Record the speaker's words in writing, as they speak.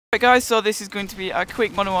Right guys, so this is going to be a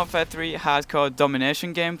quick Modern Warfare 3 Hardcore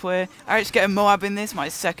Domination gameplay. I actually get a MOAB in this, my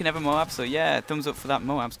second ever MOAB, so yeah, thumbs up for that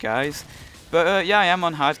MOABs guys. But yeah, I am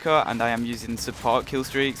on Hardcore and I am using support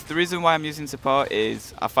killstreaks. The reason why I'm using support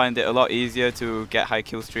is I find it a lot easier to get high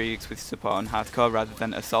killstreaks with support on Hardcore rather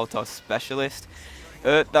than Assault or Specialist.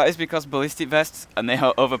 That is because ballistic vests and they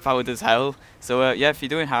are overpowered as hell. So yeah, if you're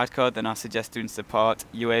doing Hardcore then I suggest doing support,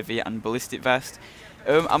 UAV and ballistic vest.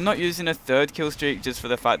 I'm not using a third kill streak just for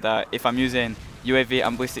the fact that if I'm using UAV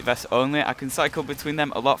and ballistic vest only, I can cycle between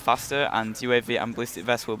them a lot faster and UAV and ballistic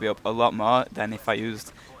vest will be up a lot more than if I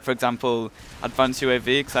used, for example, advanced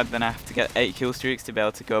UAV, because then I have to get 8 kill streaks to be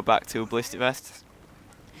able to go back to ballistic vests.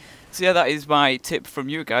 So yeah, that is my tip from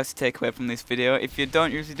you guys to take away from this video. If you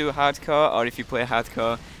don't usually do Hardcore or if you play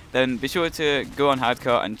Hardcore, then be sure to go on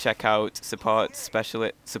Hardcore and check out support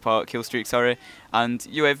kill streak, and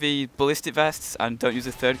UAV ballistic vests, and don't use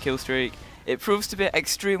a third kill streak. It proves to be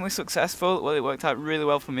extremely successful. Well, it worked out really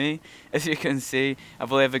well for me. As you can see,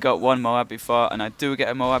 I've only ever got one MOAB before, and I do get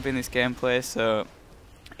a MOAB in this gameplay, so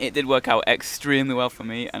it did work out extremely well for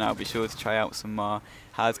me, and I'll be sure to try out some more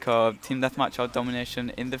Hardcore Team Deathmatch or Domination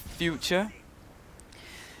in the future.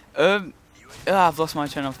 I've lost my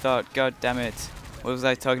train of thought, god damn it. What was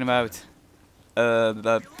I talking about?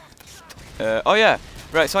 Oh yeah,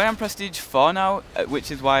 right, so I am Prestige 4 now,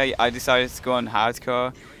 which is why I decided to go on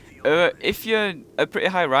Hardcore. If you're a pretty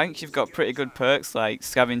high rank, you've got pretty good perks like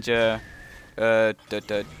Scavenger,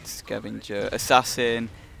 Assassin,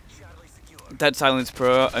 Dead Silence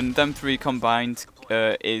Pro, and them three combined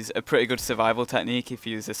is a pretty good survival technique if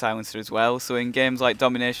you use the silencer as well. So in games like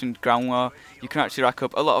Domination, Ground War, you can actually rack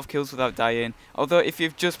up a lot of kills without dying. Although if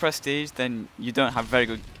you've just Prestige, then you don't have very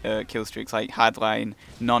good kill streaks like Hardline,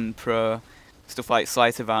 Non-Pro, stuff like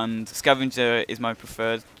Sleight of Hand. Scavenger is my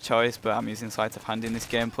preferred choice, but I'm using Sleight of Hand in this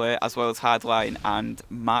gameplay, as well as Hardline and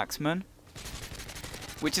Marksman.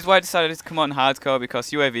 Which is why I decided to come on Hardcore,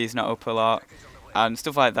 because UAV is not up a lot, and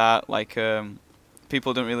stuff like that, like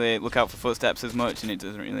people don't really look out for footsteps as much, and it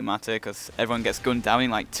doesn't really matter because everyone gets gunned down in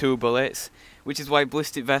like 2 bullets, which is why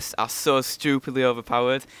ballistic vests are so stupidly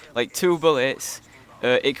overpowered. Like 2 bullets,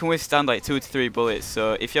 it can withstand like 2 to 3 bullets,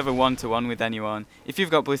 so if you have a 1-to-1 with anyone, if you've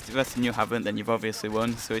got ballistic vests and you haven't, then you've obviously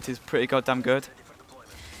won, so it is pretty goddamn good.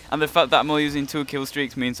 And the fact that I'm only using 2 kill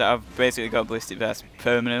streaks means that I've basically got ballistic vest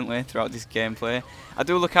permanently throughout this gameplay. I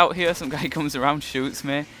do look out here, some guy comes around, shoots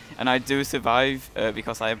me, and I do survive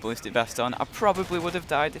because I have ballistic vest on. I probably would have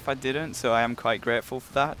died if I didn't, so I am quite grateful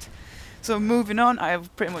for that. So moving on, I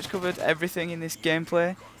have pretty much covered everything in this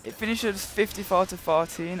gameplay. It finishes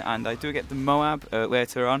 54-14, and I do get the MOAB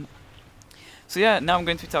later on. So yeah, now I'm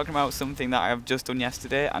going to be talking about something that I have just done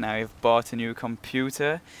yesterday, and I have bought a new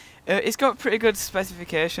computer. It's got pretty good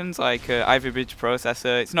specifications, like Ivy Bridge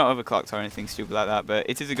processor. It's not overclocked or anything stupid like that, but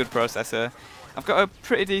it is a good processor. I've got a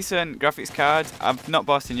pretty decent graphics card. I've not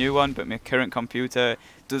bought a new one, but my current computer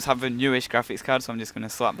does have a newish graphics card, so I'm just going to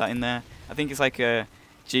slap that in there. I think it's like a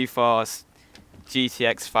GeForce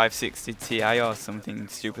GTX 560 Ti or something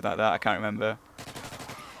stupid like that, I can't remember.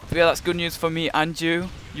 But yeah, that's good news for me and you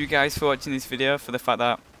guys, for watching this video, for the fact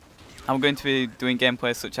that I'm going to be doing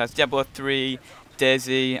gameplays such as Diablo 3,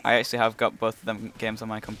 Daisy. I actually have got both of them games on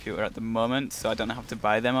my computer at the moment, so I don't have to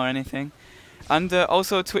buy them or anything. And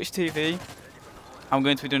also Twitch TV. I'm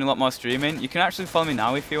going to be doing a lot more streaming. You can actually follow me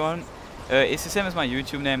now if you want. It's the same as my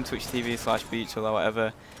YouTube name, Twitch TV/Beachil or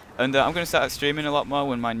whatever. And I'm going to start streaming a lot more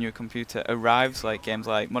when my new computer arrives, like games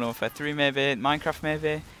like Modern Warfare 3 maybe, Minecraft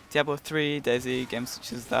maybe, Diablo 3, Daisy, games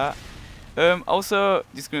such as that. Also,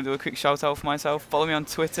 just going to do a quick shout out for myself. Follow me on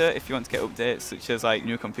Twitter if you want to get updates such as like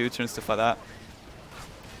new computer and stuff like that.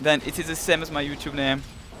 Then it is the same as my YouTube name,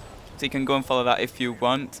 so you can go and follow that if you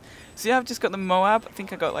want. So yeah, I've just got the MOAB. I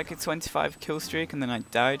think I got like a 25 kill streak and then I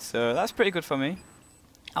died, so that's pretty good for me.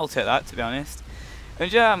 I'll take that, to be honest.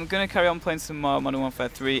 And yeah, I'm going to carry on playing some more Modern Warfare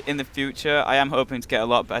 3 in the future. I am hoping to get a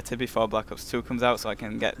lot better before Black Ops 2 comes out, so I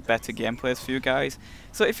can get better gameplays for you guys.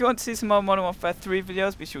 So if you want to see some more Modern Warfare 3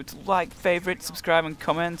 videos, be sure to like, favourite, subscribe and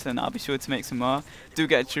comment, and I'll be sure to make some more. Do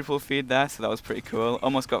get a triple feed there, so that was pretty cool.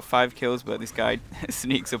 Almost got 5 kills, but this guy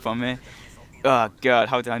sneaks up on me. Oh god,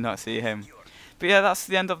 how did I not see him? But yeah, that's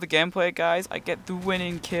the end of the gameplay, guys. I get the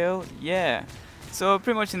winning kill, yeah. So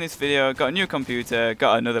pretty much in this video, got a new computer,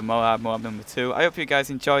 got another MOAB number 2. I hope you guys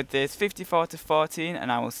enjoyed this, 54-14,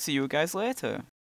 and I will see you guys later.